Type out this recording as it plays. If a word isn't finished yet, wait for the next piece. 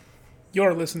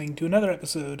You're listening to another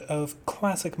episode of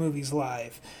Classic Movies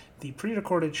Live, the pre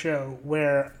recorded show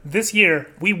where this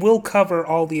year we will cover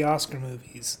all the Oscar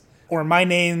movies. Or my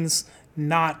name's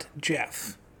not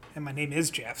Jeff. And my name is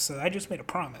Jeff, so I just made a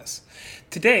promise.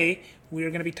 Today, we are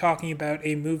going to be talking about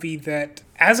a movie that,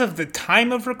 as of the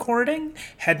time of recording,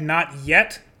 had not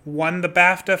yet won the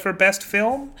BAFTA for Best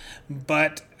Film,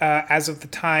 but as of the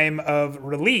time of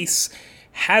release,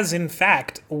 has in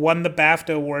fact won the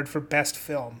BAFTA award for Best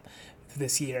Film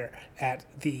this year at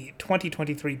the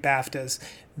 2023 BAFTAs.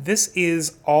 This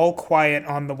is All Quiet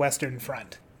on the Western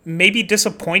Front. Maybe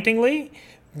disappointingly,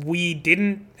 we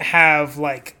didn't have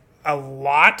a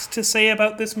lot to say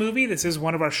about this movie. This is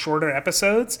one of our shorter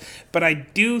episodes, but I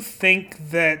do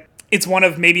think that it's one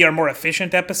of maybe our more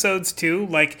efficient episodes too.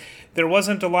 There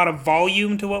wasn't a lot of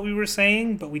volume to what we were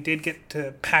saying, but we did get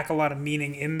to pack a lot of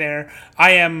meaning in there.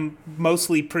 I am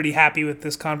mostly pretty happy with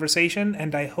this conversation,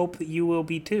 and I hope that you will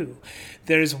be too.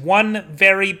 There's one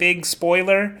very big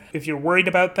spoiler, if you're worried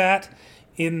about that,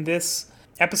 in this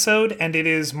episode, and it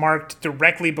is marked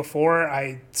directly before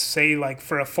I say,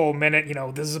 for a full minute,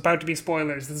 this is about to be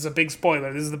spoilers, this is a big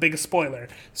spoiler, this is the biggest spoiler.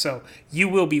 So you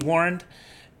will be warned.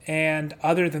 And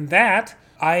other than that,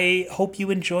 I hope you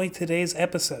enjoy today's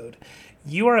episode.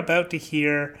 You are about to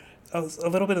hear a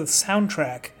little bit of the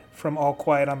soundtrack from All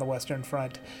Quiet on the Western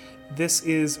Front. This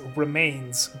is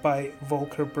Remains by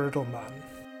Volker Bertelmann.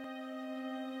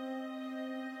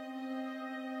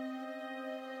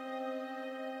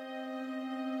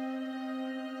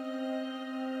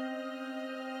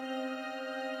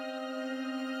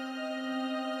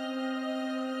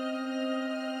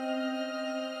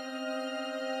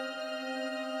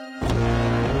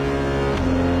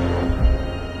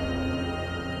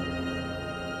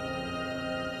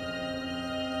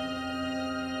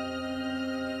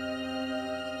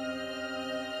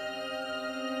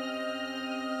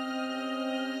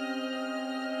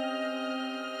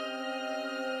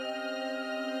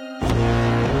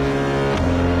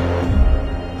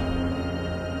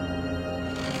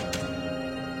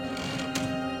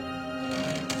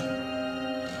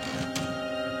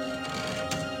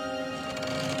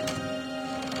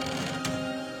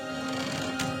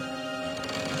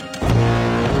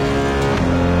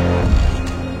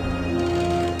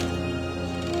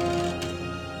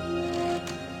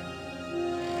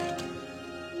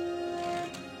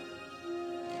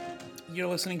 You're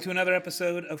listening to another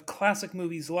episode of Classic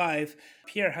Movies Live.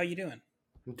 Pierre, how you doing?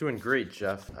 I'm doing great,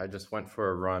 Jeff. I just went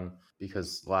for a run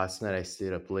because last night I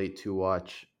stayed up late to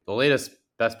watch the latest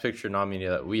Best Picture nominee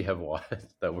that we have watched,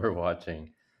 that we're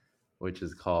watching, which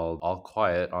is called All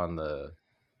Quiet on the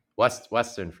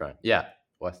Western Front. Yeah,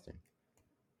 Western.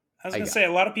 I was I going to got say,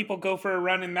 a lot of people go for a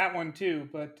run in that one too,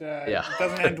 but yeah. it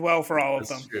doesn't end well for all of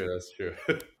That's them. true. That's true.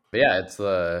 But yeah,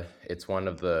 it's one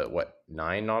of the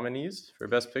 9 nominees for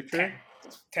Best Ten. Picture?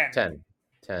 Ten. 10.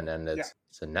 10, and Yeah.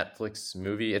 it's a Netflix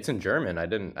movie. It's in German. I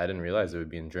didn't realize it would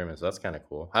be in German, so that's kind of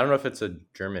cool. I don't know if it's a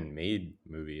German made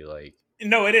movie like.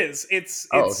 No, it is. Oh, It's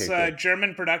okay, cool.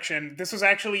 German production. This was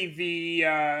actually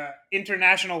the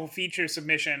international feature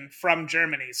submission from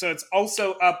Germany, so it's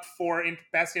also up for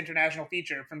best international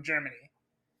feature from Germany.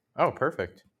 Oh,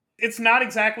 perfect. It's not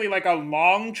exactly like a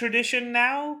long tradition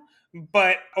now,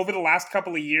 but over the last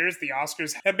couple of years, the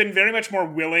Oscars have been very much more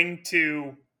willing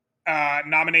to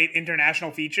nominate international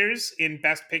features in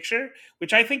Best Picture,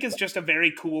 which I think is just a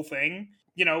very cool thing.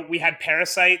 We had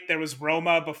Parasite, there was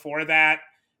Roma before that.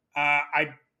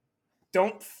 I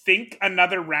don't think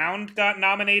Another Round got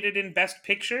nominated in Best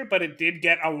Picture, but it did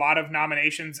get a lot of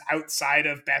nominations outside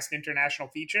of Best International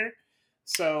Feature.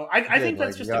 So I Did think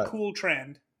that's like you just a got cool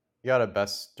trend. you got a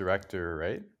best director,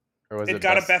 right? Or was It it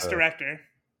got a best? Best Director.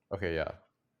 Okay, yeah.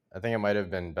 I think it might have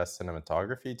been best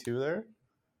cinematography too there.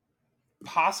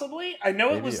 Possibly. I know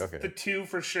it Maybe. was Okay. the two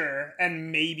for sure,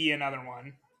 and maybe another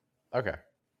one. Okay.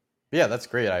 But yeah, that's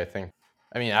great. I think.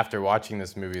 I mean, after watching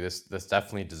this movie, this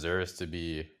definitely deserves to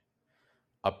be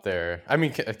up there. I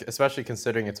mean, especially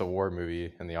considering it's a war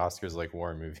movie and the Oscars like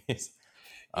war movies.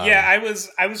 Yeah, Um,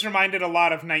 I was reminded a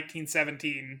lot of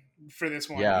 1917 for this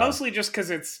one, yeah, mostly just because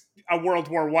it's a World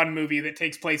War One movie that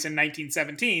takes place in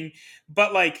 1917.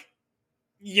 But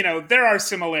there are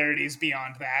similarities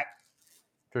beyond that.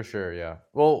 for sure. Yeah.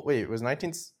 Well, wait, was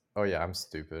 19? Oh yeah, I'm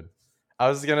stupid. I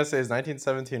was gonna say it's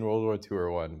 1917 World War II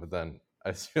or one, but then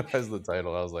I just realized the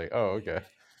title. I was like, oh okay,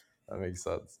 that makes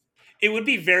sense. It would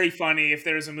be very funny if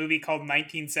there was a movie called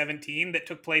 1917 that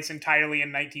took place entirely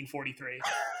in 1943.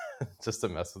 Just to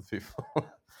mess with people.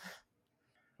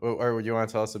 Or would you want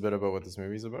to tell us a bit about what this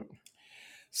movie's about?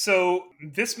 So,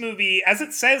 this movie, as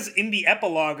it says in the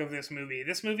epilogue of this movie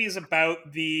is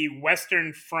about the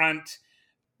Western Front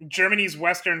Germany's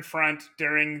Western Front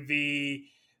during the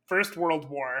First World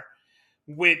War,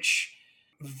 which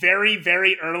very,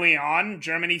 very early on,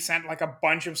 Germany sent like a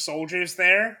bunch of soldiers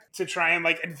there to try and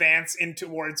like advance in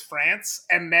towards France,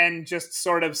 and then just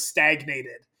sort of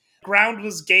stagnated. Ground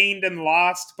was gained and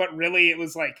lost, but really it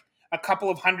was like a couple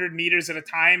of 100 meters at a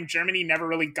time. Germany never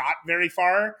really got very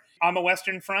far on the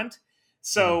Western Front. Mhm.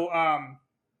 So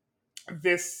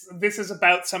this is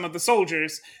about some of the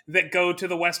soldiers that go to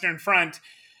the Western Front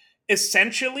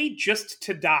essentially just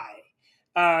to die.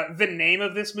 The name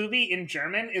of this movie in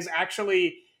German is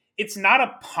actually, it's not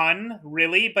a pun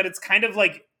really, but it's kind of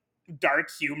like dark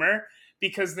humor,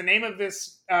 because the name of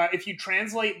this, if you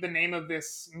translate the name of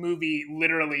this movie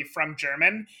literally from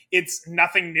German, it's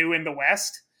Nothing New in the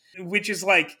West, which is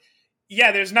like,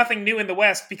 yeah, there's nothing new in the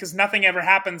West because nothing ever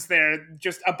happens there.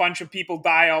 Just a bunch of people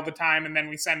die all the time, and then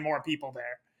we send more people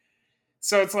there.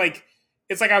 So it's like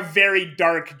a very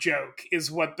dark joke is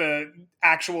what the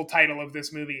actual title of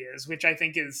this movie is, which I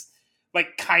think is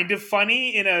like kind of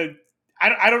funny in a,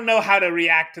 I don't know how to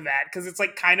react to that because it's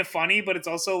like kind of funny, but it's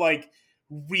also like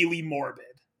really morbid.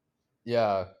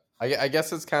 Yeah, I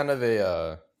guess it's kind of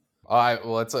a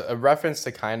well, it's a reference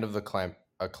to kind of a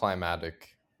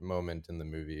climatic moment in the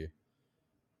movie,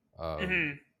 um,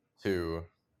 Hmm. too,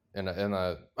 in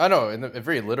a I don't know, in a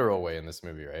very literal way in this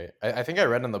movie, right? I think I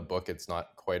read in the book it's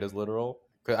not quite as literal.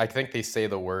 'Cause I think they say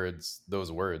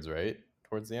those words, right,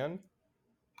 towards the end.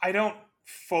 I don't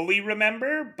fully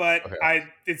remember, but Okay.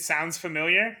 I it sounds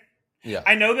familiar. Yeah.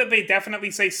 I know that they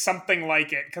definitely say something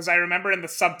like it because I remember in the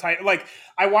subtitle, like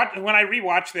I watched when I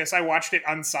rewatched this, I watched it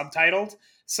unsubtitled,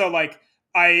 so like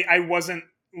I wasn't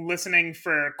listening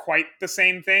for quite the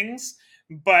same things,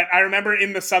 but I remember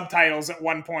in the subtitles at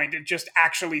one point it just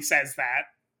actually says that.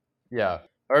 Yeah.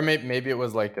 Or maybe it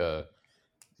was like a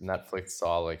Netflix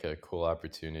saw like a cool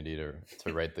opportunity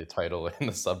to write the title in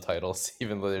the subtitles,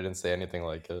 even though they didn't say anything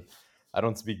like it. I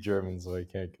don't speak German, so I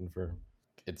can't confirm.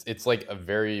 It's like a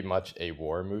very much a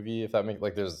war movie, if that makes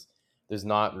like there's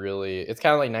not really it's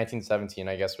kind of like 1917,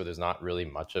 I guess, where there's not really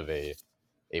much of a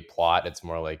plot. It's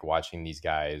more like watching these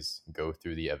guys go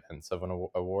through the events of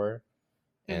a war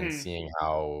and Hmm. seeing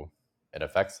how it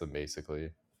affects them,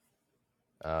 basically.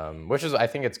 Which is I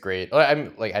think it's great.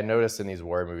 I'm like I noticed in these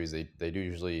war movies they do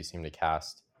usually seem to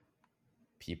cast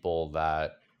people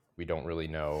that we don't really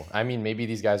know. I mean, maybe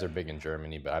these guys are big in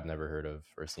Germany, but I've never heard of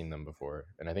or seen them before,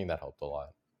 and I think that helped a lot.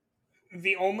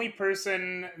 The only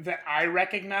person that I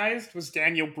recognized was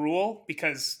Daniel Bruhl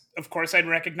because, of course, I'd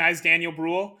recognize Daniel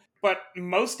Bruhl. But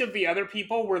most of the other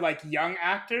people were like young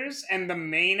actors, and the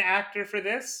main actor for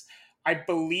this, I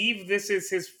believe this is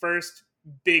his first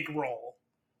big role.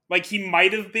 Like he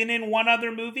might have been in one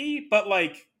other movie, but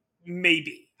like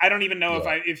maybe I don't even know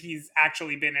Yeah, if he's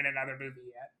actually been in another movie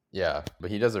yet. yeah, but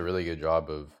he does a really good job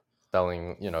of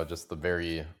selling, just the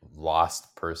very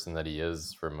lost person that he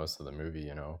is for most of the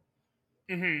movie,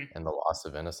 Hmm. and the loss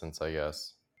of innocence, I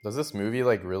guess. Does this movie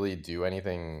like really do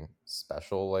anything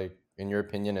special, like in your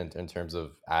opinion, in terms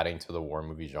of adding to the war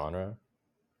movie genre?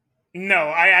 No,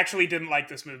 I actually didn't like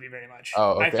this movie very much.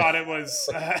 Oh, I okay. thought it was,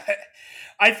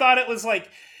 I thought it was like,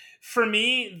 for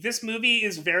me, this movie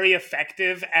is very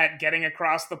effective at getting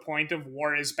across the point of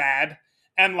war is bad.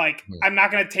 And like, Hmm. I'm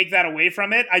not going to take that away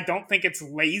from it. I don't think it's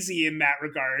lazy in that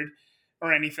regard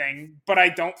or anything, but I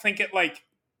don't think it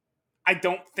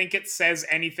says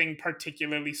anything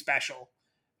particularly special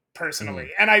personally.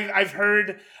 Mhm. And I've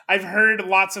heard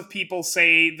lots of people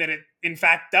say that it in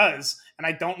fact does, and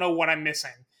I don't know what I'm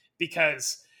missing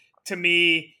because to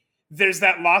me there's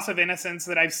that loss of innocence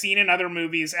that I've seen in other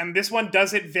movies and this one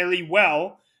does it very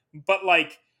well, but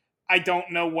like I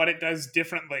don't know what it does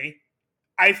differently.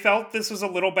 I felt this was a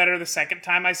little better the second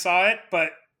time I saw it,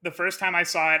 but the first time I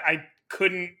saw it I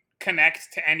couldn't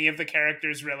connect to any of the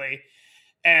characters really.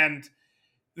 And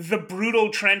the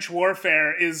brutal trench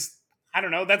warfare is, I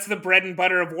don't know, that's the bread and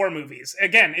butter of war movies.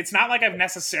 Again, it's not like I've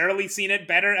necessarily seen it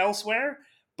better elsewhere,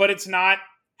 but it's not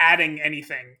adding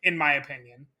anything in my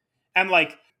opinion. And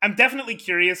like I'm definitely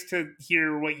curious to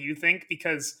hear what you think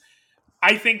because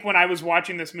I think when I was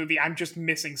watching this movie I'm just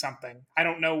missing something. I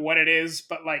don't know what it is,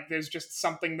 but like there's just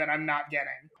something that I'm not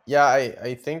getting. Yeah,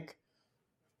 I think.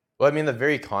 Well, I mean, the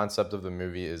very concept of the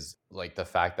movie is like the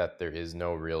fact that there is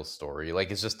no real story. Like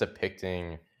it's just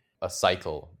depicting a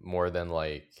cycle more than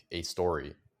like a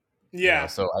story. Yeah.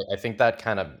 So I think that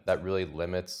that really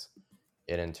limits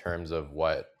it in terms of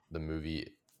what the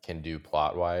movie can do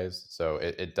plot wise. So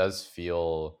it does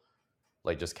feel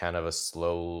like just kind of a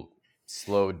slow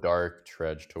dark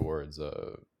trudge towards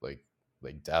like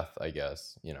death, I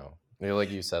guess.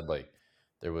 Like you said, like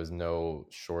there was no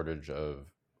shortage of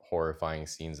horrifying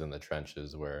scenes in the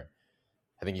trenches where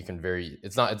I think you can very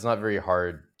it's not very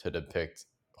hard to depict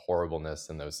horribleness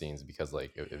in those scenes because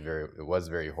like it was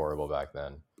very horrible back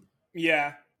then.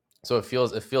 Yeah. So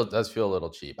does feel a little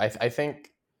cheap. I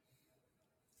think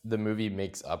the movie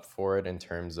makes up for it in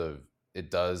terms of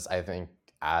it does, I think,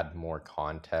 add more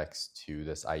context to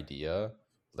this idea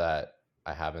that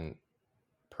I haven't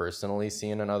personally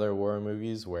seen in other war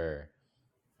movies where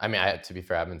I mean, to be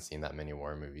fair, I haven't seen that many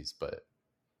war movies, but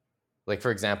like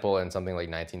for example, in something like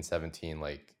 1917,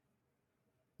 like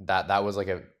that was like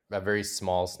a very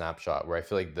small snapshot where I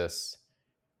feel like this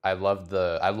I love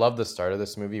the start of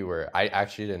this movie where I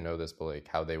actually didn't know this, but like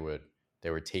how they were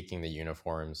taking the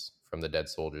uniforms from the dead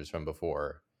soldiers from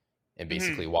before and Hmm.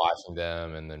 basically washing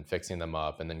them and then fixing them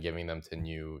up and then giving them to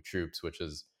new troops, which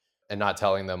is and not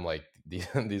telling them like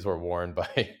these were worn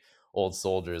by old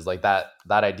soldiers. Like that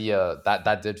idea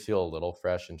that did feel a little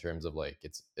fresh in terms of like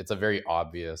it's a very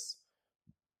obvious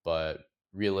but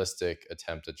realistic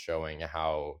attempt at showing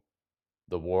how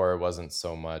the war wasn't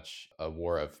so much a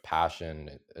war of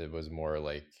passion. It was more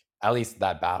like at least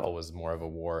that battle was more of a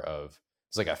war of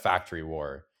it's like a factory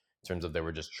war in terms of they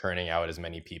were just churning out as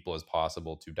many people as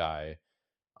possible to die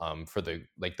for the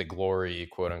like the glory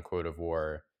quote unquote of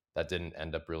war that didn't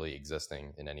end up really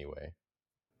existing in any way.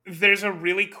 There's a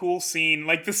really cool scene,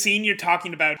 like the scene you're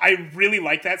talking about. I really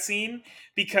like that scene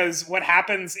because what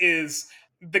happens is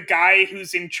the guy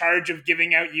who's in charge of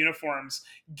giving out uniforms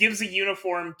gives a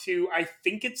uniform to, I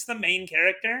think it's the main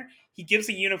character. He gives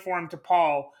a uniform to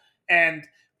Paul, and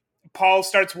Paul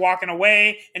starts walking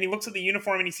away, and he looks at the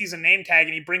uniform and he sees a name tag,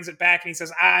 and he brings it back and he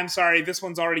says, I'm sorry, this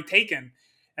one's already taken.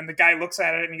 And the guy looks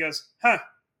at it and he goes, huh,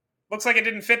 looks like it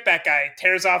didn't fit that guy.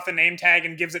 Tears off the name tag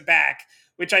and gives it back,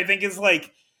 which I think is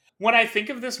like, when I think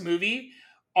of this movie,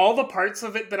 all the parts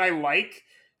of it that I like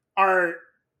are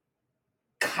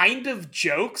kind of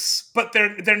jokes, but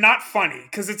they're not funny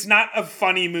because it's not a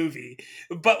funny movie.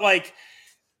 But like,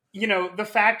 the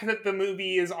fact that the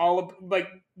movie is all like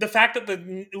the fact that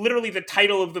the literally the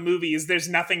title of the movie is "There's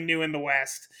Nothing New in the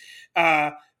West."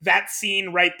 That scene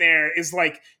right there is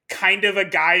like kind of a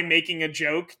guy making a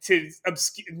joke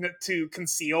to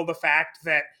conceal the fact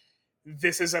that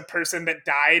this is a person that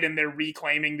died and they're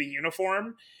reclaiming the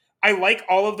uniform. I like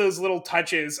all of those little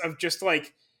touches of just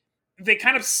like they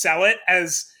kind of sell it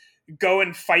as go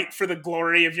and fight for the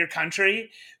glory of your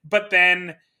country, but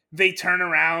then they turn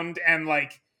around and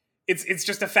like it's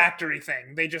just a factory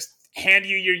thing. They just hand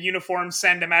you your uniform,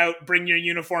 send them out, bring your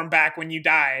uniform back when you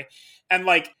die. And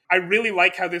like I really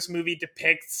like how this movie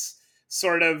depicts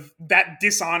sort of that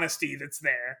dishonesty that's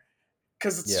there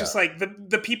because it's Yeah. just like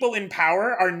the people in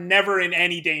power are never in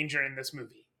any danger in this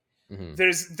movie. Hmm.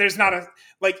 There's not a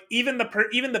like even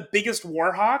the biggest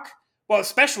war hawk, well,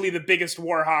 especially the biggest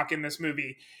war hawk in this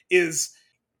movie is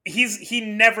he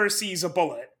never sees a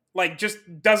bullet. Like just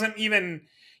doesn't even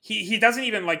he doesn't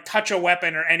even like touch a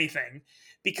weapon or anything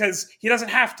because he doesn't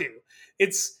have to.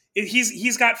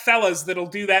 He's got fellas that'll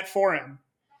do that for him.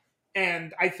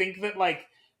 And I think that like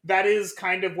that is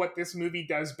kind of what this movie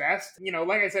does best.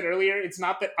 Like I said earlier, it's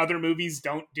not that other movies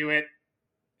don't do it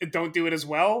as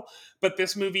well, but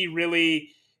this movie really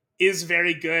is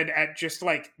very good at just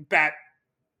like that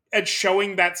at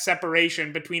showing that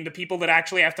separation between the people that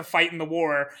actually have to fight in the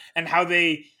war and how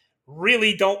they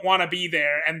really don't want to be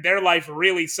there and their life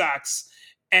really sucks,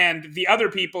 and the other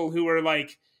people who are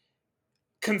like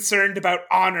concerned about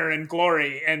honor and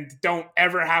glory and don't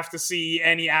ever have to see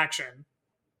any action.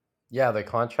 Yeah, the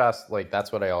contrast, like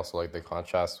that's what I also like, the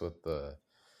contrast with the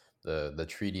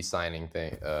treaty signing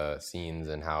thing scenes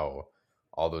and how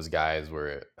all those guys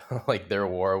were like their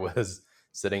war was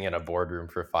sitting in a boardroom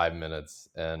for 5 minutes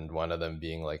and one of them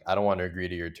being like, I don't want to agree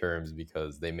to your terms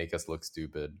because they make us look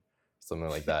stupid, something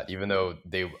like that, even though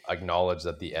they acknowledge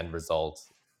that the end result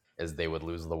is they would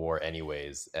lose the war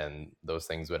anyways and those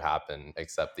things would happen,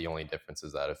 except the only difference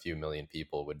is that a few million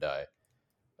people would die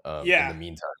in the Yeah.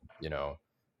 meantime, you know.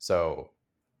 So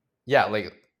yeah,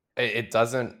 like it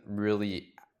doesn't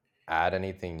really add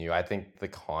anything new. I think the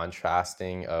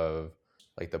contrasting of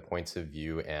like the points of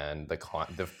view and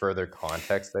the further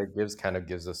context that it gives kind of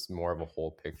gives us more of a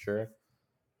whole picture.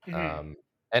 Hmm. Um,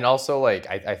 and also like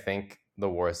I think the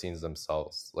war scenes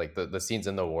themselves, like the scenes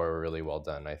in the war were really well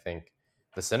done. I think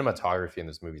the cinematography in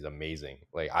this movie is amazing.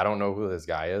 Like I don't know who this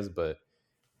guy is, but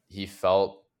he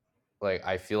felt like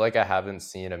I feel like I haven't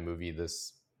seen a movie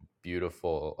this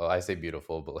beautiful. Well, I say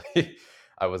beautiful, but like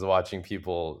I was watching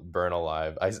people burn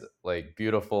alive. Like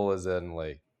beautiful as in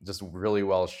like just really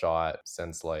well shot.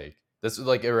 Since like this is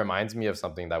like it reminds me of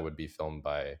something that would be filmed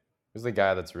by who's the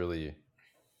guy that's really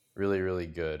really really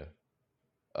good.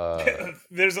 Uh,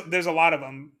 There's a lot of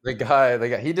them. the guy,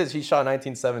 he shot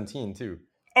 1917 too.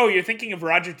 Oh, you're thinking of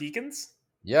Roger Deakins?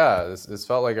 Yeah, this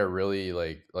felt like a really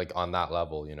like on that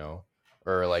level,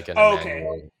 or like an Oh, okay.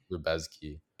 Emmanuel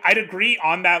Lubezki. I'd agree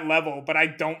on that level, but I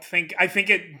think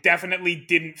it definitely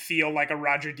didn't feel like a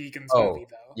Roger Deakins movie Oh,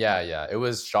 though. yeah, yeah. It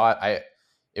was shot.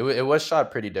 It was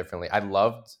shot pretty differently.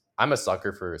 I'm a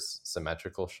sucker for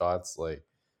symmetrical shots, like,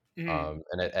 Mhm.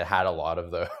 and it had a lot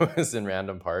of those in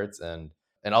random parts, and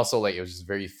also like it was just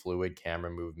very fluid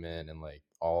camera movement, and like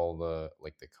all the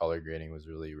color grading was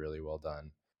really really well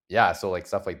done. Yeah, so like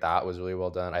stuff like that was really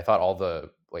well done. I thought all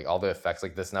the effects,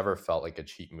 like, this never felt like a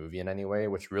cheap movie in any way,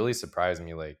 which really surprised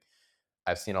me. Like,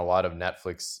 I've seen a lot of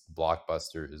Netflix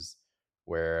blockbusters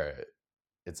where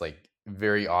it's like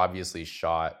very obviously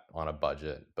shot on a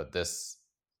budget, but this,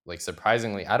 like,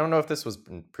 surprisingly, I don't know if this was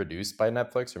produced by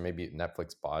Netflix or maybe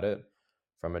Netflix bought it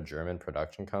from a German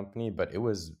production company, but it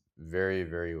was very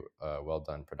very well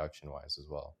done production wise as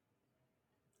well.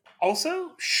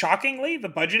 Also, shockingly, the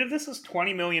budget of this is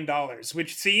 $20 million,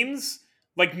 which seems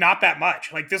like not that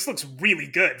much. Like this looks really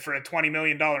good for a $20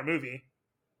 million movie.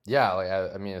 Yeah, like,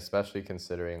 I mean, especially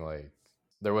considering like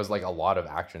there was like a lot of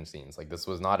action scenes. Like, this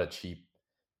was not a cheap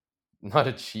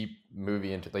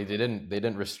movie, into like they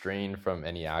didn't restrain from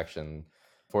any action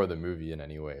for the movie in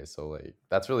any way, so like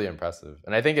that's really impressive,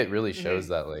 and I think it really shows Hmm.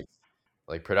 that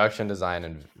like production design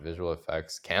and visual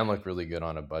effects can look really good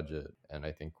on a budget, and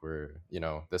I think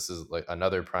this is like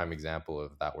another prime example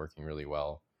of that working really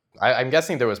well. I'm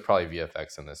guessing there was probably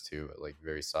VFX in this too, but like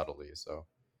very subtly, so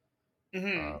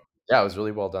uh, Hmm. yeah, it was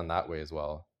really well done that way as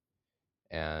well.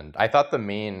 And I thought the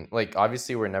main, like,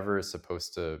 obviously we're never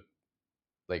supposed to,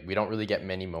 like, we don't really get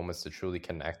many moments to truly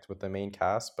connect with the main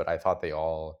cast, but I thought they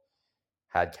all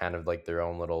had kind of like their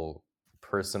own little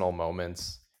personal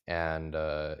moments. And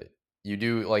you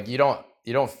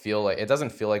don't feel like, it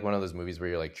doesn't feel like one of those movies where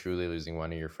you're like truly losing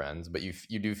one of your friends, but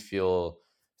you do feel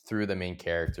through the main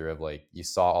character of, like, you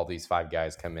saw all these five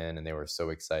guys come in and they were so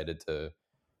excited to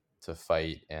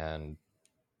fight, and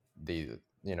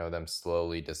them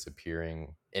slowly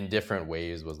disappearing in different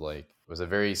ways was a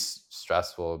very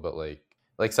stressful, but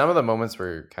like some of the moments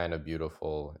were kind of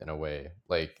beautiful in a way,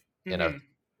 like, Hmm.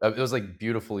 it was like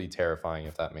beautifully terrifying,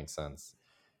 if that makes sense.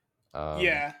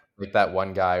 um Yeah. like that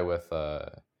one guy with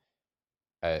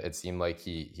it seemed like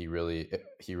he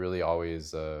really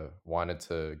always wanted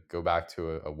to go back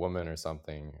to a woman or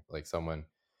something, like someone,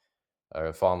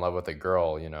 or fall in love with a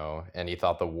girl, and he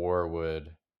thought the war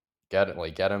would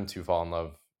get him to fall in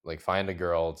love, like find a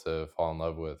girl to fall in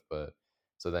love with. But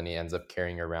so then he ends up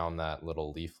carrying around that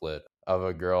little leaflet of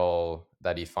a girl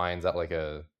that he finds at like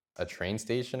a train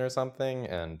station or something.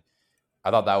 And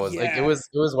I thought that was like, it Yeah. was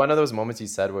it was one of those moments you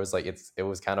said where it's like, it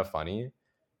was kind of funny,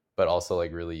 but also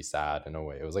like really sad in a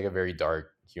way. It was like a very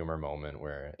dark humor moment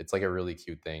where it's like a really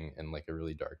cute thing in like a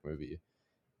really dark movie.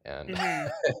 And Hmm.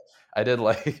 I did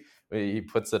like when he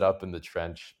puts it up in the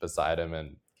trench beside him,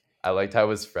 and I liked how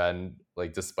his friend,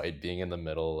 like, despite being in the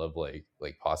middle of like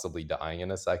possibly dying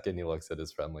in a second, he looks at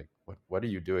his friend like, what are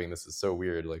you doing? This is so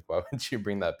weird. Like, why would you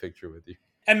bring that picture with you?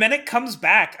 And then it comes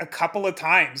back a couple of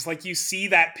times. Like you see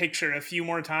that picture a few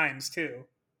more times too.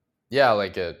 Yeah,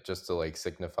 like, it just to like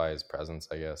signify his presence,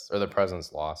 I guess, or the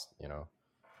presence lost.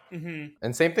 Hmm.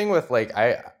 And same thing with, like,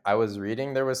 I was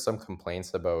reading, there was some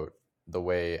complaints about the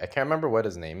way, I can't remember what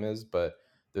his name is, but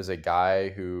there's a guy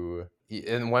who,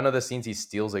 in one of the scenes, he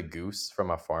steals a goose from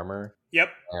a farmer, Yep.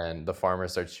 and the farmer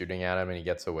starts shooting at him and he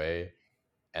gets away,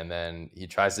 and then he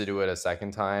tries to do it a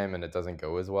second time and it doesn't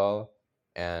go as well.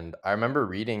 And I remember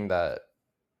reading that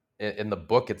in the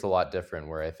book it's a lot different,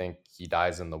 where I think he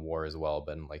dies in the war as well,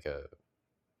 but in like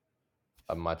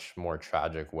a much more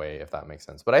tragic way, if that makes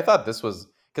sense. But I thought this was,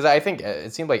 because I think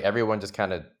it seemed like everyone just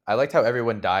kind of, I liked how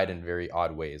everyone died in very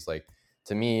odd ways. Like,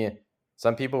 to me,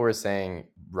 some people were saying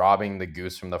robbing the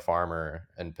goose from the farmer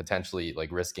and potentially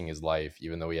like risking his life,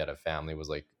 even though he had a family, was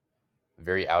like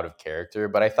very out of character.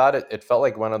 But I thought it felt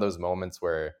like one of those moments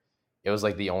where it was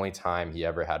like the only time he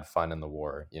ever had fun in the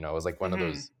war. It was like one of Hmm.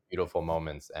 those beautiful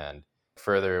moments. And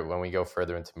further, when we go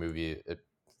further into movie,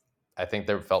 I think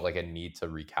there felt like a need to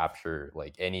recapture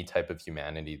like any type of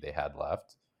humanity they had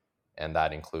left, and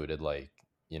that included like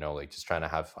just trying to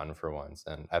have fun for once.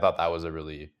 And I thought that was a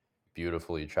really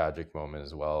beautifully tragic moment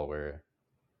as well, where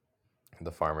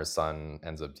the farmer's son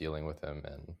ends up dealing with him.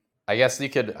 And I guess you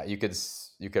could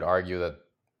argue that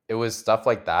it was stuff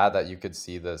like that you could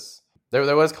see this.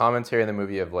 There was commentary in the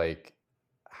movie of like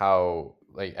how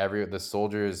like every the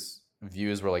soldiers'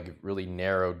 views were like really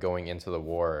narrowed going into the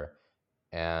war,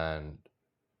 and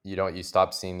you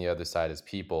stop seeing the other side as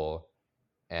people,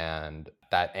 and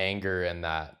that anger and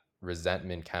that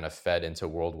resentment kind of fed into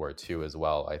World War II as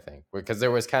well, I think. Because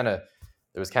there was kind of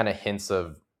hints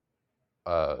of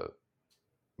uh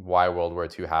why World War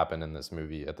II happened in this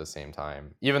movie at the same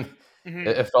time. Even Hmm.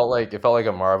 it felt like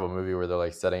a Marvel movie where they're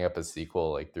like setting up a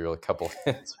sequel like through a couple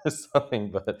hints or something,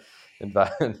 but in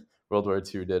fact World War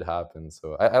II did happen.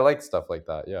 So I like stuff like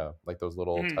that. Yeah, like those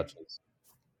little Hmm. touches.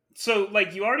 So,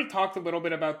 like, you already talked a little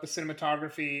bit about the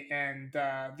cinematography and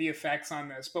the effects on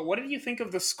this, but what did you think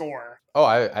of the score? Oh,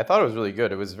 I thought it was really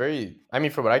good. It was very, I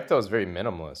mean, for what I thought, it was very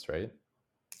minimalist, right?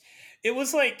 It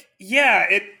was like, yeah,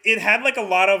 it had like a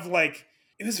lot of like,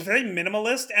 it was very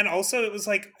minimalist, and also it was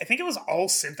like, I think it was all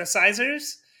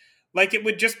synthesizers. Like, it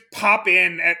would just pop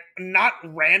in at not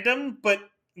random, but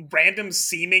random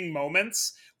seeming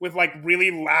moments with like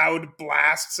really loud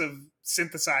blasts of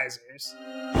synthesizers.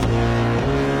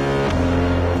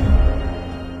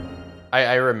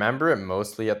 I remember it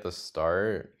mostly at the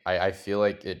start. I feel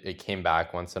like it came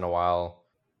back once in a while.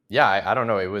 Yeah, I don't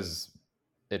know.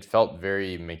 It felt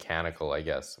very mechanical, I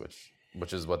guess,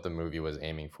 which is what the movie was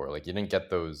aiming for. Like you didn't get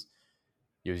those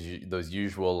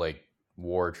usual like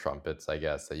war trumpets, I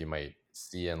guess, that you might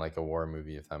see in like a war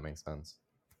movie, if that makes sense.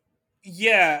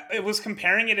 Yeah, it was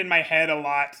comparing it in my head a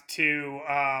lot to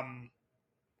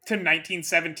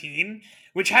 1917,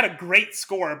 which had a great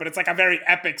score, but it's like a very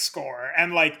epic score,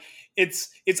 and like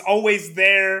it's always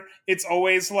there. It's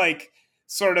always like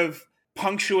sort of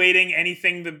punctuating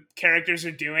anything the characters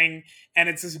are doing, and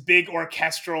it's this big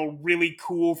orchestral, really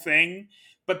cool thing.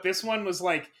 But this one was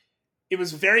like it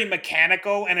was very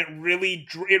mechanical, and it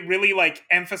really like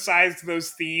emphasized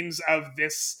those themes of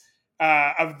this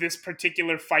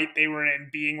particular fight they were in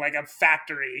being like a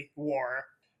factory war,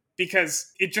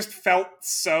 because it just felt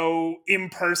so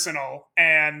impersonal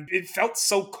and it felt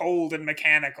so cold and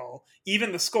mechanical.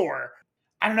 Even the score,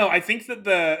 I don't know, I think that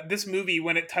the this movie,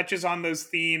 when it touches on those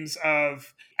themes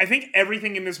of, I think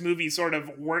everything in this movie sort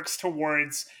of works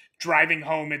towards driving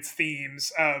home its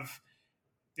themes of,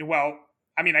 well,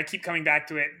 I mean, I keep coming back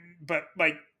to it, but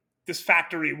like this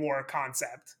factory war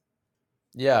concept.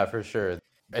 Yeah, for sure.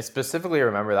 I specifically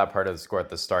remember that part of the score at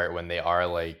the start when they are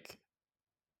like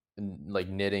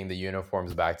knitting the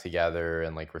uniforms back together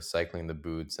and like recycling the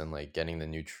boots and like getting the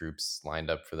new troops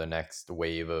lined up for the next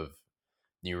wave of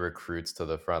new recruits to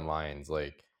the front lines.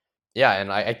 Like, yeah,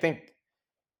 and I think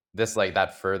this like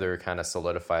that further kind of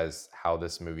solidifies how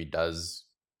this movie does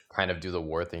kind of do the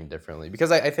war thing differently.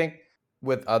 Because I think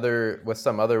with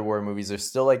some other war movies, there's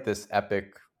still like this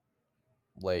epic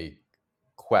like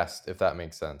quest, if that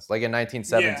makes sense. Like in Yeah.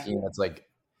 1917, it's like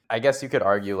I guess you could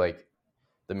argue like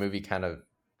the movie kind of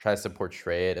tries to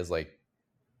portray it as like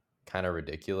kind of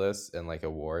ridiculous in like a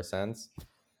war sense,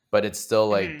 but it's still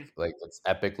Hmm. like it's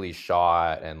epically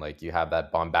shot and like you have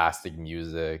that bombastic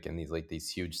music and these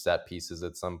huge set pieces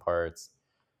at some parts.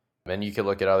 And you could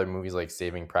look at other movies like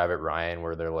Saving Private Ryan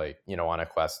where they're like, on a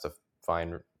quest to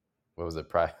find what was it?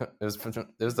 It was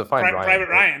to find Ryan. Private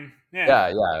Ryan. Yeah. Yeah,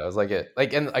 yeah. It was like it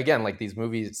like and again, like these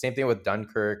movies, same thing with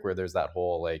Dunkirk where there's that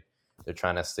whole like they're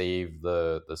trying to save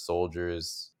the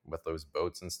soldiers with those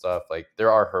boats and stuff. Like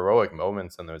there are heroic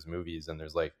moments in those movies and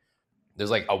there's like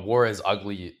a war is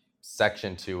ugly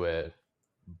section to it,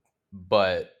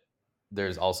 but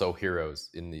there's also heroes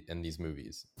in these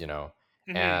movies.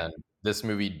 Hmm. And this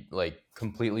movie like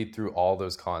completely threw all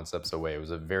those concepts away. It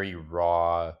was a very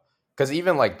raw, because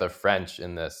even like the French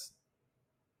in this,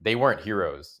 they weren't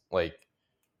heroes. Like,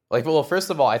 well, first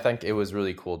of all, I think it was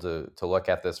really cool to look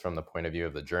at this from the point of view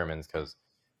of the Germans, because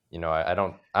I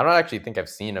don't actually think I've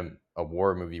seen a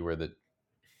war movie where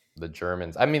the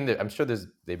Germans. I mean, I'm sure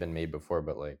they've been made before,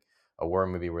 but like a war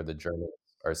movie where the Germans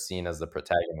are seen as the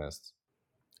protagonists.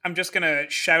 I'm just gonna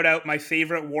shout out my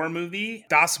favorite war movie,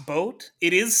 Das Boot.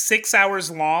 It is 6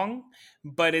 hours long,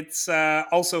 but it's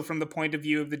also from the point of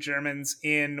view of the Germans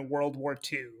in World War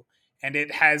II, and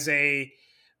it has a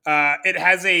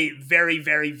very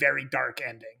very very dark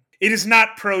ending. It is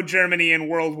not pro Germany in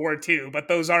World War II, but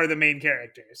those are the main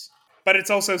characters. But it's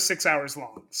also 6 hours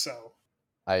long, so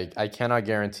I cannot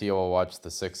guarantee I will watch the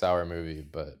 6 hour movie,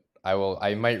 but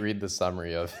I might read the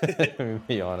summary of it, to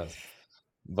be honest.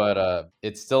 But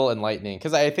it's still enlightening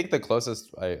because I think the closest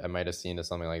I might have seen to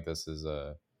something like this is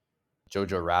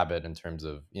Jojo Rabbit in terms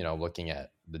of looking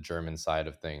at the German side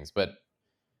of things. But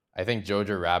I think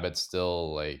Jojo Rabbit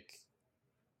still like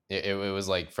it was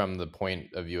like from the point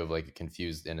of view of like a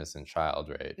confused innocent child,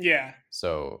 right? yeah.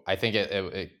 So I think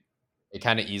it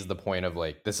kind of eased the point of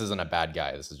like this isn't a bad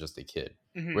guy, this is just a kid.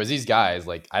 Hmm. Whereas these guys,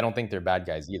 like I don't think they're bad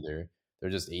guys either. They're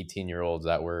just 18-year-olds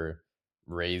that were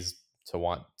raised to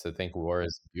want to think war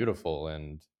is beautiful,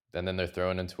 and then they're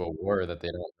thrown into a war that they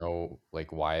don't know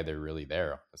like why they're really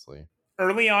there, honestly.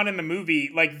 early on in the movie,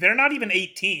 like they're not even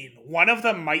 18. One of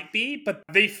them might be, but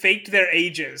they faked their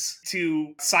ages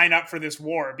to sign up for this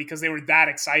war because they were that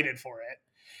excited for it.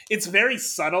 It's very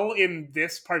subtle in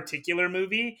this particular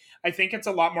movie. I think it's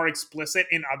a lot more explicit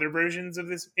in other versions of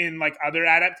this, in like other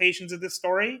adaptations of this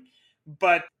story.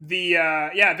 But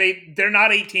they're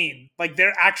not 18. Like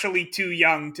they're actually too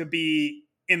young to be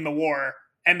in the war,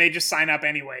 and they just sign up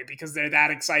anyway because they're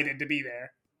that excited to be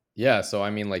there. Yeah, so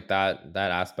I mean, like that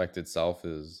aspect itself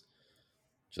is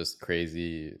just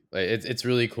crazy. Like it's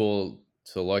really cool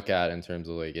to look at in terms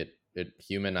of like it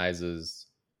humanizes.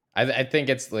 I think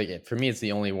it's like for me, it's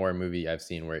the only war movie I've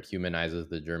seen where it humanizes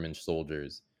the German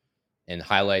soldiers and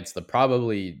highlights the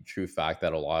probably true fact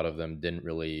that a lot of them didn't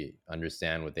really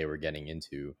understand what they were getting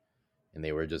into, and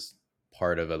they were just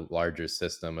part of a larger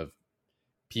system of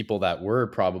people that were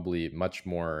probably much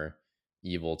more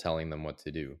evil telling them what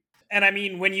to do. And I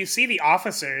mean, when you see the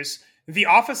officers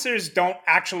don't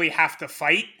actually have to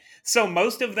fight. So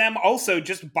most of them also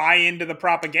just buy into the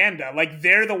propaganda. Like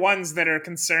they're the ones that are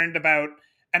concerned about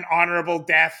an honorable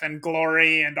death and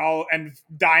glory and all and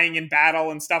dying in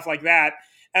battle and stuff like that.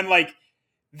 And like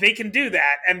they can do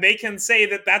that and they can say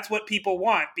that that's what people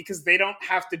want because they don't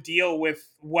have to deal with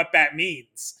what that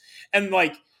means. And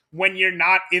like when you're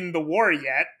not in the war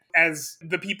yet, as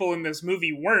the people in this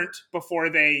movie weren't before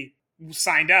they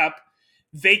signed up,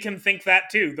 they can think that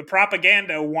too. The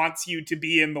propaganda wants you to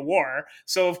be in the war.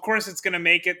 So of course it's going to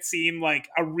make it seem like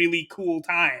a really cool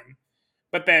time.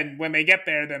 But then when they get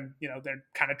there, then, they're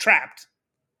kind of trapped.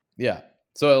 Yeah.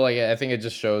 So like I think it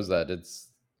just shows that it's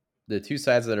the two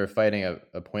sides that are fighting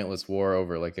a pointless war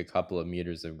over like a couple of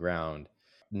meters of ground.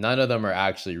 None of them are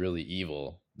actually really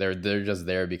evil. They're just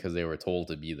there because they were told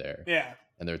to be there. Yeah.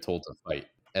 And they're told to fight.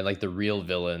 And like the real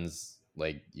villains,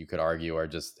 like you could argue, are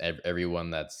just everyone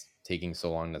that's taking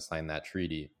so long to sign that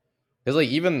treaty. Because like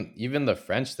even the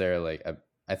French there, like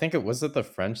I think it was the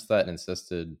French that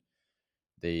insisted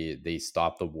they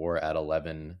stopped the war at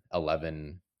 11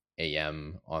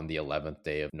 a.m. on the 11th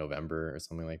day of November or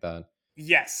something like that.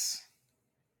 Yes.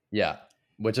 Yeah,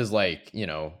 which is like,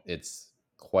 it's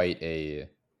quite a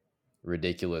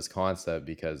ridiculous concept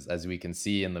because as we can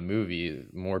see in the movie,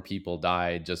 more people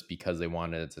died just because they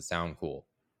wanted it to sound cool.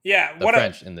 Yeah. The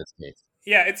French in this case.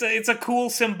 Yeah, it's a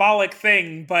cool symbolic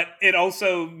thing, but it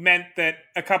also meant that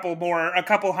a couple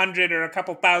hundred or a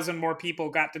couple thousand more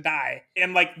people got to die.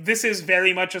 And like this is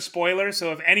very much a spoiler,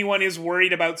 so if anyone is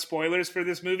worried about spoilers for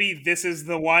this movie, this is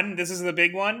the one. This is the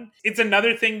big one. It's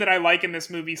another thing that I like in this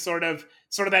movie, sort of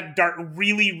that dark,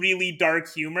 really really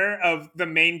dark humor of the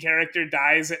main character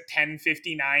dies at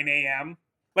 10:59 a.m.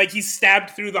 Like he's stabbed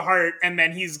through the heart and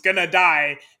then he's gonna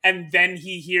die, and then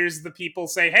he hears the people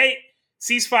say, "Hey,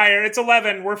 ceasefire, it's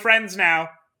 11, we're friends now."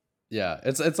 Yeah,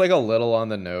 it's like a little on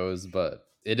the nose, but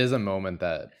it is a moment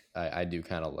that I do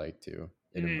kind of like too.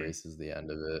 It embraces the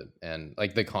end of it and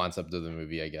like the concept of the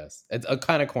movie, I guess. It's a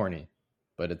kind of corny,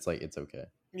 but it's like it's okay.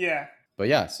 Yeah. But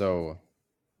yeah, so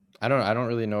I don't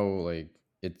really know, like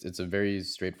it's a very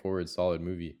straightforward, solid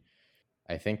movie.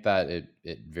 I think that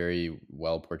it very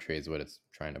well portrays what it's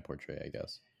trying to portray, I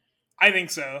guess. I think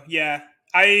so. Yeah.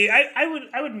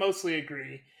 I would mostly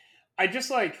agree. I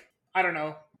just like, I don't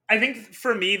know. I think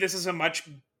for me this is a much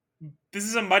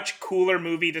cooler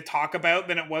movie to talk about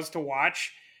than it was to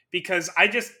watch because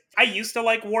I used to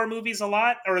like war movies a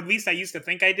lot, or at least I used to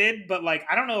think I did, but like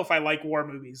I don't know if I like war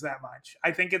movies that much.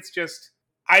 I think it's just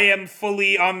I am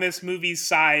fully on this movie's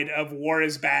side of war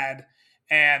is bad,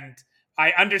 and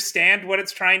I understand what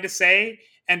it's trying to say,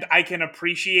 and I can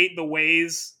appreciate the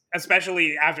ways,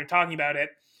 especially after talking about it,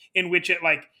 in which it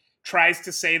like tries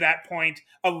to say that point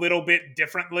a little bit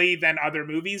differently than other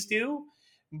movies do.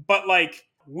 But like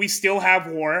we still have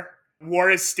war.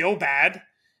 War is still bad.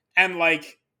 And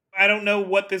like I don't know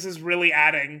what this is really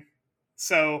adding.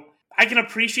 So I can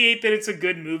appreciate that it's a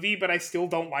good movie, but I still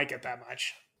don't like it that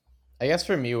much. I guess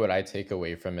for me, what I take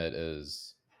away from it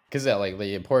is because like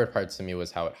the important part to me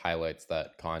was how it highlights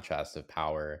that contrast of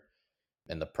power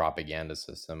and the propaganda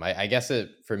system. I guess it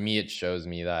for me it shows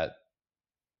me that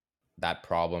that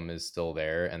problem is still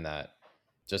there and that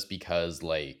just because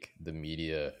like the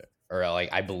media or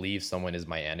like I believe someone is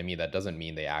my enemy, that doesn't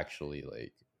mean they actually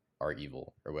like are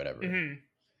evil or whatever. Mm-hmm.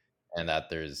 And that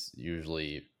there's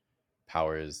usually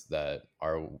powers that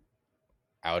are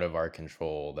out of our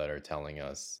control that are telling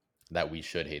us that we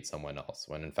should hate someone else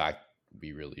when in fact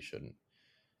we really shouldn't.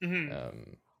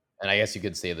 Mm-hmm. And I guess you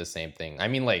could say the same thing. I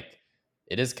mean, like,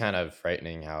 it is kind of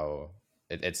frightening how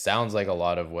it sounds like a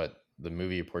lot of what the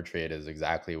movie portrayed is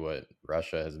exactly what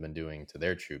Russia has been doing to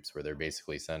their troops, where they're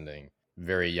basically sending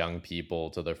very young people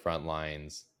to the front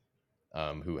lines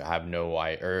who have no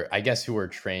or I guess who were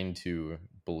trained to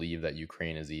believe that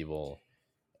Ukraine is evil,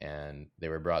 and they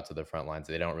were brought to the front lines.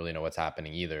 They don't really know what's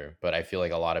happening either. But I feel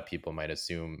like a lot of people might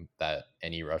assume that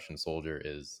any Russian soldier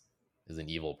is an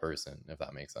evil person, if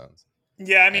that makes sense.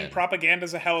 Yeah, I mean, And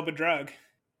propaganda's a hell of a drug.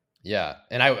 yeah,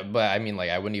 but I mean, like,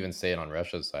 I wouldn't even say it on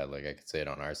Russia's side. Like, I could say it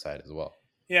on our side as well,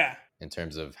 Yeah. in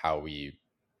terms of how we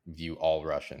view all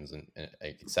Russians, and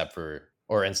except for,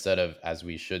 or instead of, as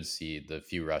we should see, the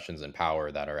few Russians in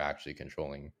power that are actually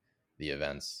controlling the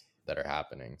events that are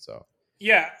happening. So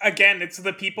Yeah, again, it's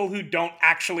the people who don't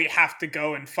actually have to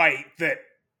go and fight that,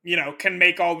 can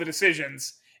make all the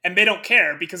decisions. And they don't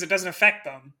care because it doesn't affect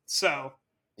them. So,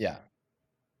 yeah,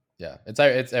 yeah, it's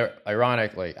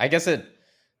ironic. Like, I guess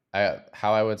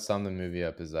how I would sum the movie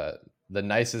up is that the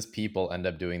nicest people end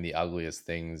up doing the ugliest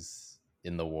things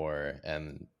in the war,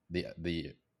 and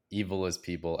the evilest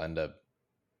people end up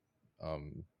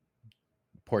um,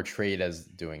 portrayed as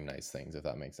doing nice things, if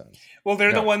that makes sense. well,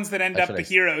 they're the No, ones that end how up should the I?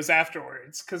 heroes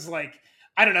afterwards. Because, like,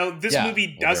 I don't know, this Yeah, movie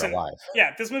well, they're doesn't. alive.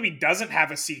 Yeah, this movie doesn't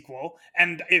have a sequel,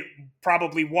 and it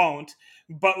probably won't.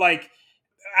 But, like,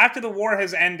 after the war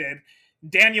has ended,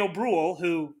 Daniel Bruhl,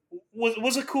 who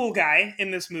was a cool guy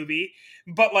in this movie,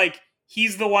 but like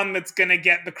he's the one that's gonna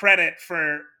get the credit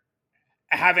for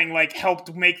having like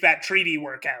helped make that treaty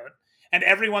work out. And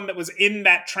everyone that was in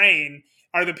that train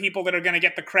are the people that are gonna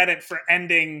get the credit for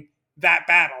ending that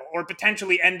battle or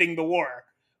potentially ending the war.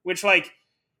 Which like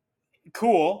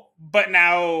cool, but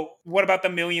now what about the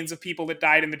millions of people that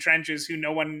died in the trenches who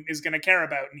no one is gonna care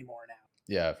about anymore now?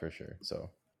 Yeah, for sure.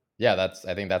 So yeah,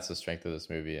 I think that's the strength of this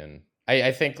movie. And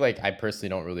I think, like, I personally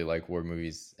don't really like war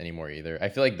movies anymore either. I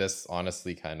feel like this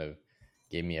honestly kind of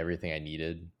gave me everything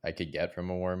I could get from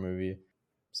a war movie.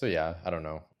 So yeah, I don't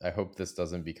know. I hope this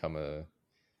doesn't become a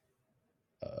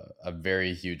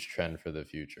very huge trend for the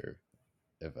future.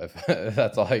 If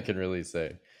that's all I can really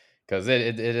say, because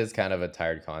it is kind of a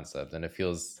tired concept, and it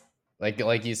feels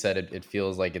like you said, it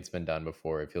feels like it's been done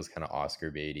before. It feels kind of Oscar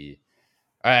baity.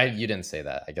 You didn't say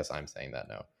that. I guess I'm saying that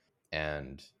now.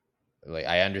 And like,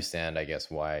 I understand, I guess,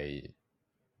 why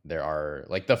there are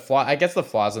like the flaw. I guess the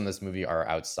flaws in this movie are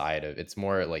outside of. It's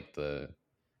more like the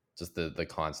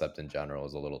concept in general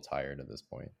is a little tired at this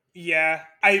point. Yeah,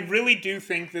 I really do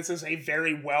think this is a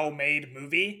very well made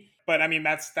movie. But I mean,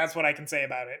 that's what I can say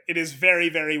about it. It is very,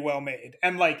 very well made,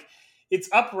 and like, it's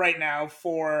up right now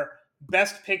for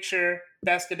Best Picture,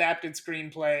 Best Adapted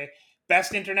Screenplay,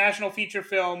 Best International Feature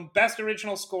Film, Best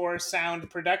Original Score, Sound,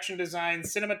 Production Design,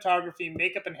 Cinematography,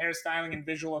 Makeup and Hairstyling, and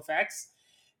Visual Effects.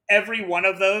 Every one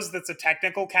of those that's a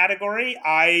technical category,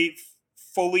 I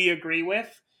fully agree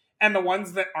with, and the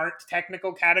ones that aren't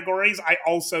technical categories, I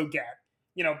also get.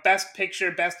 Best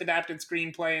picture, best adapted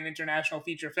screenplay, and international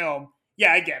feature film.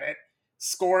 Yeah, I get it.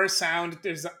 Score, sound,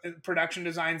 production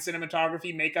design,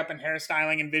 cinematography, makeup and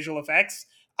hairstyling, and visual effects.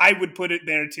 I would put it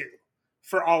there too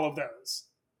for all of those.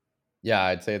 Yeah,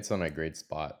 I'd say it's on a great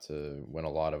spot to win a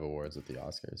lot of awards at the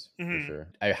Oscars, for Mm-hmm. sure.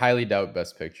 I highly doubt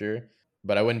Best Picture,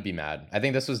 but I wouldn't be mad. I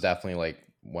think this was definitely like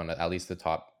at least the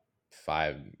top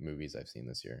 5 movies I've seen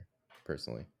this year,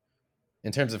 personally.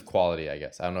 In terms of quality, I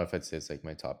guess. I don't know if I'd say it's like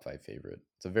my top 5 favorite.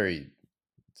 It's a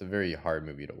very hard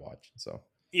movie to watch. So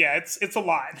Yeah, it's a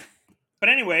lot. But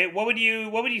anyway, what would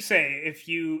you say if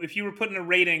you were putting a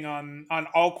rating on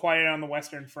All Quiet on the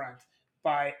Western Front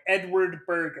by Edward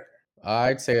Berger?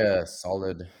 I'd say a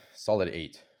solid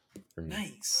 8 for me.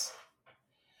 Nice.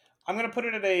 I'm gonna put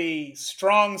it at a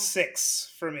strong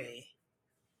 6 for me.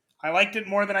 I liked it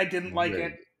more than I didn't like it,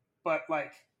 Great. but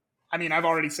like, I mean, I've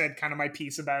already said kind of my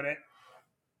piece about it.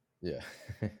 Yeah.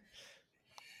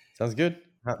 Sounds good.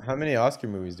 How many Oscar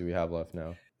movies do we have left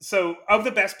now? So, of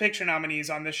the Best Picture nominees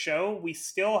on this show, we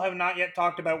still have not yet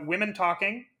talked about Women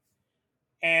Talking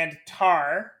and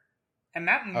Tar, and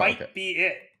that Oh, okay. might be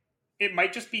it. It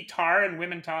might just be Tar and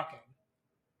Women Talking.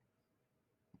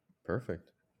 Perfect.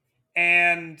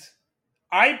 And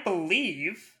I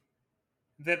believe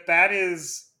that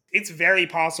is it's very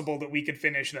possible that we could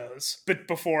finish those but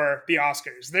before the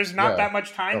Oscars. There's not Yeah. that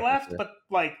much time Oh, for left, sure. but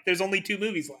like there's only 2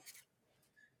 movies left.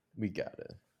 We got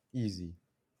it. Easy.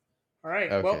 All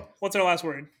right. Okay. Well, what's our last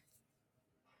word?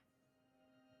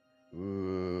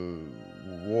 Ooh.